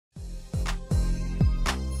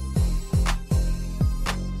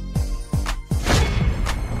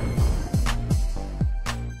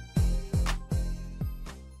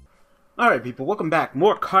Alright people, welcome back.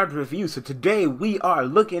 More card review. So today we are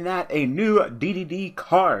looking at a new DDD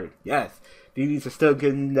card. Yes, DDDs are still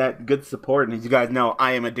getting that good support, and as you guys know,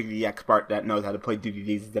 I am a DDD expert that knows how to play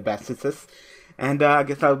DDDs the bestest. And I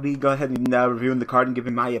guess I'll be go ahead and reviewing the card and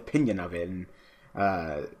giving my opinion of it. And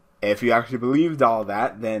if you actually believed all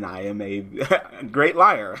that, then I am a great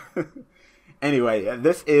liar. Anyway,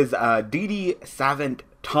 this is DD Savant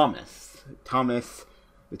Thomas. Thomas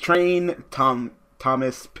the Train,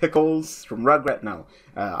 Thomas Pickles from Rugrat. No,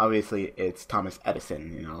 obviously it's Thomas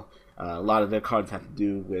Edison. You know, a lot of their cards have to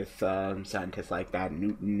do with scientists like that,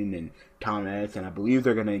 Newton and Thomas, and I believe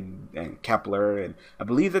they're and Kepler, and I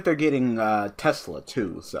believe that they're getting Tesla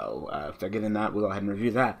too. So if they're getting that, we'll go ahead and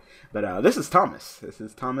review that. But this is Thomas. This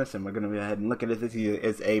is Thomas, and we're gonna go ahead and look at it. He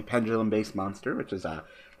is a pendulum-based monster, which is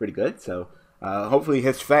pretty good. So. Hopefully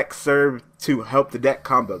his effects serve to help the deck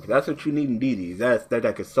combo. That's what you need in DDs. That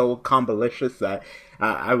deck is so combolicious that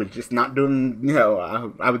I was just not doing, you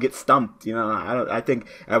know, I would get stumped, you know. I think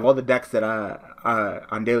of all the decks that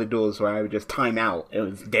on Daily Duels where I would just time out, it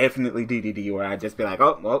was definitely DDD where I'd just be like,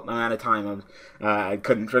 oh, well, I'm out of time. I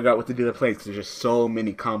couldn't figure out what to do to play because there's just so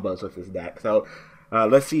many combos with this deck. So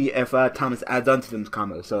let's see if Thomas adds on to them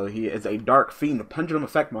combos. So he is a Dark Fiend, a Pendulum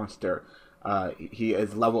Effect monster. He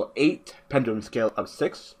is level 8, Pendulum Scale of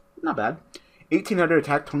 6, not bad. 1800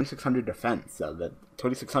 attack, 2600 defense. So the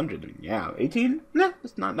 2600, yeah, 18. Nah,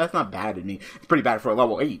 that's not bad. I mean, it's pretty bad for a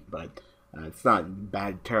level 8, but it's not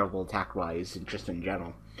bad, terrible attack wise, just in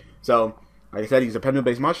general. So, like I said, he's a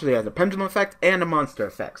pendulum-based monster. He has a pendulum effect and a monster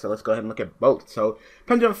effect. So let's go ahead and look at both. So,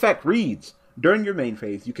 pendulum effect reads: during your main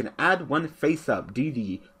phase, you can add one face-up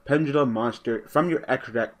DD Pendulum Monster from your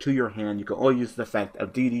extra deck to your hand. You can only use the effect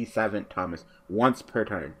of DD Savant Thomas once per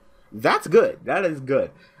turn. That's good. That is good.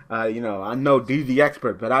 You know, I'm no DD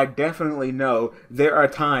expert, but I definitely know there are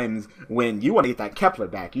times when you want to get that Kepler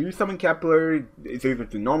back. You summon Kepler, it's either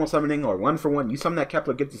through normal summoning or 1-for-1. You summon that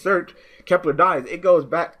Kepler, get the search, Kepler dies, it goes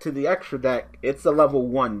back to the extra deck. It's a level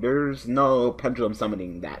 1. There's no pendulum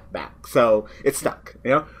summoning that back. So, it's stuck,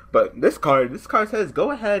 you know? But this card says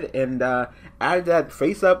go ahead and add that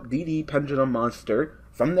face-up DD Pendulum Monster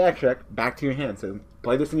from the extra deck back to your hand. So,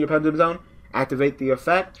 play this in your Pendulum Zone, activate the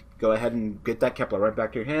effect, go ahead and get that Kepler right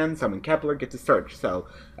back to your hand, summon Kepler, get to search. So,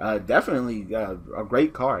 definitely a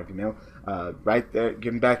great card, you know. Right there,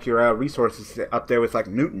 giving back your resources up there with, like,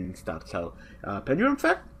 Newton and stuff. So, Pendulum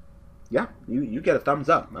Effect, yeah, you get a thumbs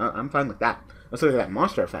up. I'm fine with that. Let's look at that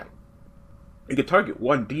Monster Effect. You can target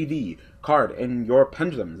one DD card in your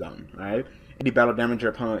Pendulum Zone, right? Any battle damage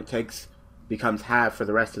your opponent takes becomes halved for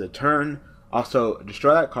the rest of the turn. Also,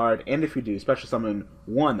 destroy that card, and if you do, special summon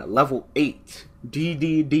one level 8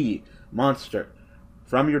 DDD monster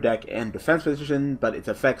from your deck in defense position, but its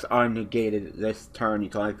effects are negated this turn. You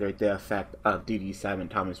can activate the effect of DD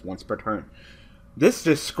Savant Thomas once per turn. This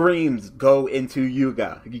just screams, go into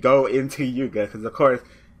Yuga. Go into Yuga, because of course,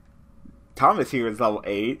 Thomas here is level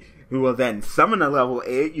 8, who will then summon a level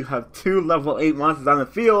 8. You have 2 level 8 monsters on the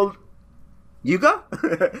field. Yuga?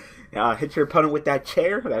 Hit your opponent with that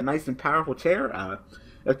chair, that nice and powerful chair.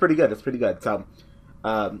 That's pretty good. That's pretty good. So,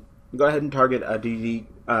 go ahead and target a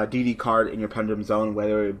DD card in your Pendulum Zone,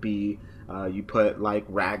 whether it be you put like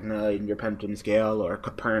Ragna in your Pendulum Scale, or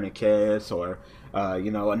Copernicus, or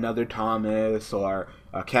you know, another Thomas, or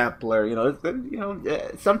Kepler. You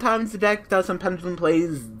know, sometimes the deck does some pendulum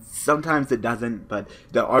plays, sometimes it doesn't. But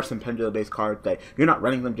there are some pendulum-based cards that you're not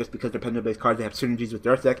running them just because they're pendulum-based cards. They have synergies with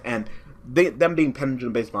your deck, and them being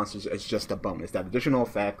pendulum-based monsters is just a bonus. That additional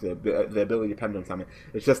effect, the ability to pendulum summon,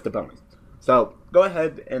 it's just a bonus. So go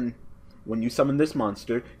ahead and when you summon this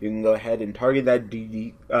monster, you can go ahead and target that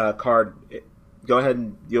DD card. Go ahead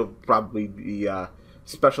and you'll probably be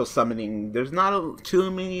special summoning. There's not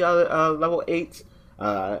too many level 8s.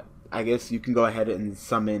 I guess you can go ahead and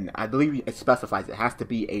summon. I believe it specifies it has to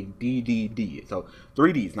be a DDD. So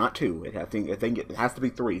 3Ds, not 2. I think it has to be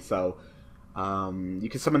 3. So you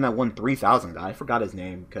can summon that one 3000 guy. I forgot his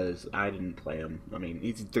name because I didn't play him. I mean,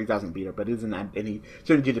 he's a 3000 beater, but isn't that any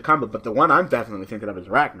synergy to combo? But the one I'm definitely thinking of is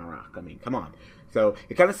Ragnarok. I mean, come on. So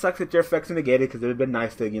it kind of sucks that your effects are negated, because it would have been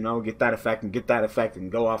nice to, you know, get that effect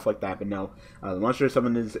and go off like that. But no, the monster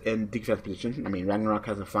summon is in defense position. I mean, Ragnarok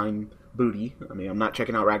has a fine booty. I mean, I'm not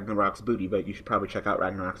checking out Ragnarok's booty, but you should probably check out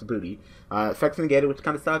Ragnarok's booty. Effects negated, which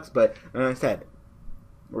kind of sucks, but like I said,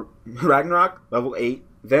 Ragnarok level 8.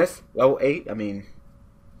 This level 8. I mean,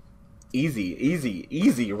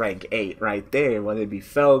 easy rank 8 right there, whether it be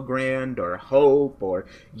Felgrand or Hope or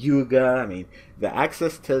Yuga. I mean, the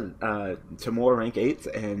access to more rank 8s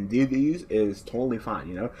and DDs is totally fine,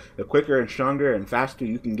 you know. The quicker and stronger and faster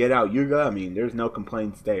you can get out Yuga, I mean, there's no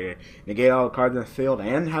complaints there. You get all the cards in the field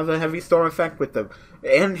and have a heavy storm effect with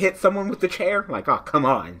and hit someone with the chair, like, oh, come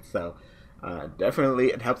on. So, definitely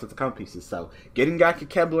it helps with the comp pieces. So, getting back to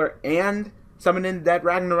Kepler and summoning that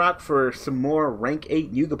Ragnarok for some more rank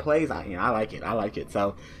 8 Yuga plays, I like it.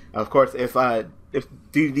 So, of course, if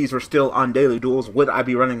these were still on daily duels, would I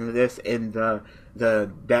be running this in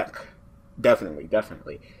the deck?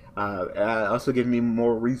 Definitely. Also give me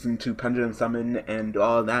more reason to Pendulum Summon and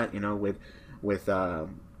all that, you know, with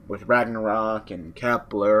Ragnarok and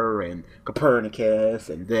Kepler and Copernicus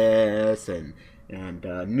and this and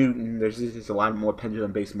Newton. There's just a lot more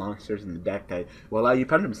pendulum-based monsters in the deck that will allow you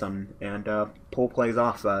Pendulum Summon and pull plays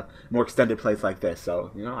off, more extended plays like this.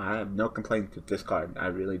 So, you know, I have no complaints with this card. I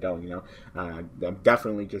really don't, you know. I'm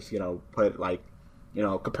definitely just, you know, put, like, you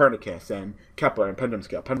know, Copernicus and Kepler and Pendulum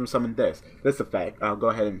Scale. Pendulum Summon this effect. I'll go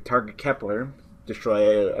ahead and target Kepler,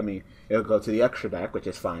 destroy, it'll go to the extra deck, which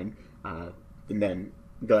is fine. And then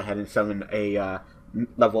go ahead and summon a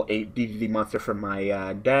level 8 DDD monster from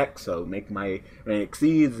my deck, so make my rank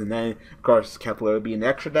exceeds, and then of course Kepler will be in the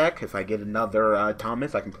extra deck. If I get another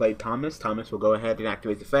Thomas, I can play Thomas. Thomas will go ahead and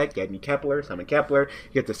activate the effect, get me Kepler, summon Kepler,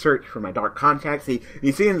 get to search for my dark contacts.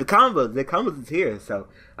 You see in the combos is here, so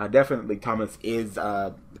definitely Thomas is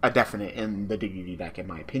a definite in the DDD deck in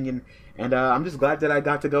my opinion, and I'm just glad that I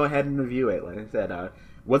got to go ahead and review it. Like I said,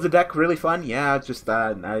 was the deck really fun? Yeah, it's just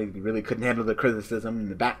I really couldn't handle the criticism and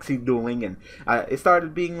the backseat dueling, and it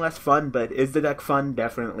started being less fun. But is the deck fun?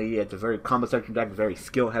 Definitely. It's a very combo-centric deck, very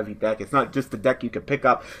skill-heavy deck. It's not just a deck you can pick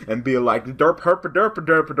up and be like, derp, herp, derp,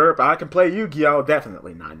 derp, derp, I can play Yu-Gi-Oh!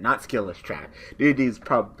 Definitely not skill-less track. DD is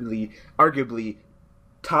probably, arguably,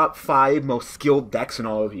 top 5 most skilled decks in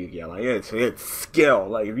all of Yu-Gi-Oh! Like, it's skill.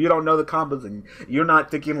 Like, if you don't know the combos and you're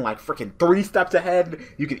not thinking like freaking 3 steps ahead,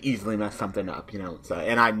 you could easily mess something up, you know. So,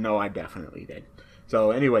 and I know I definitely did.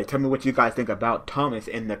 So anyway, tell me what you guys think about Thomas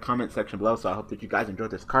in the comment section below. So I hope that you guys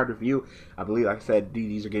enjoyed this card review. I believe, like I said,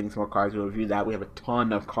 DDs are getting some more cards. We'll review that. We have a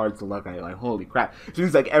ton of cards to look at. Like, holy crap. It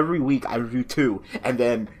seems like every week I review 2, and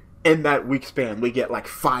then in that week span, we get like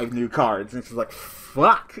 5 new cards. And it's just like,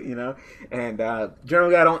 fuck, you know. And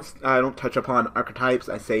generally, I don't touch upon archetypes.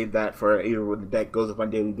 I save that for either when the deck goes up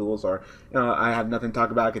on daily duels, or I have nothing to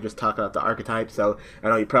talk about. I could just talk about the archetypes. So I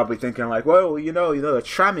know you're probably thinking like, well, you know, the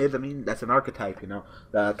Shramid. I mean, that's an archetype, you know.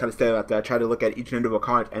 Kind of stay out there. I try to look at each individual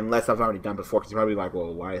card, unless I've already done before. Because you're probably like,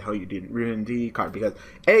 well, why the hell you didn't review a DD card? Because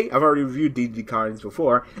A, I've already reviewed DD cards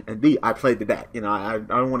before, and B, I played the deck. You know, I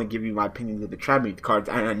don't want to give you my opinions of the Shramid cards.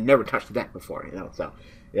 I never touched the deck before, you know. So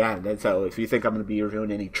yeah, and so if you think I'm going to be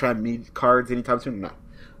reviewing any Shramid cards anytime soon, no.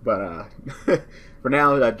 But for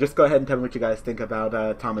now, just go ahead and tell me what you guys think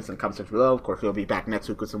about Thomas in the comment section below. Of course, we'll be back next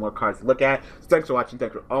week with some more cards to look at. So thanks for watching.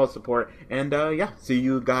 Thanks for all the support. And yeah, see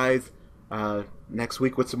you guys next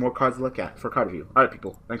week with some more cards to look at for card review. Alright,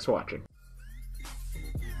 people. Thanks for watching.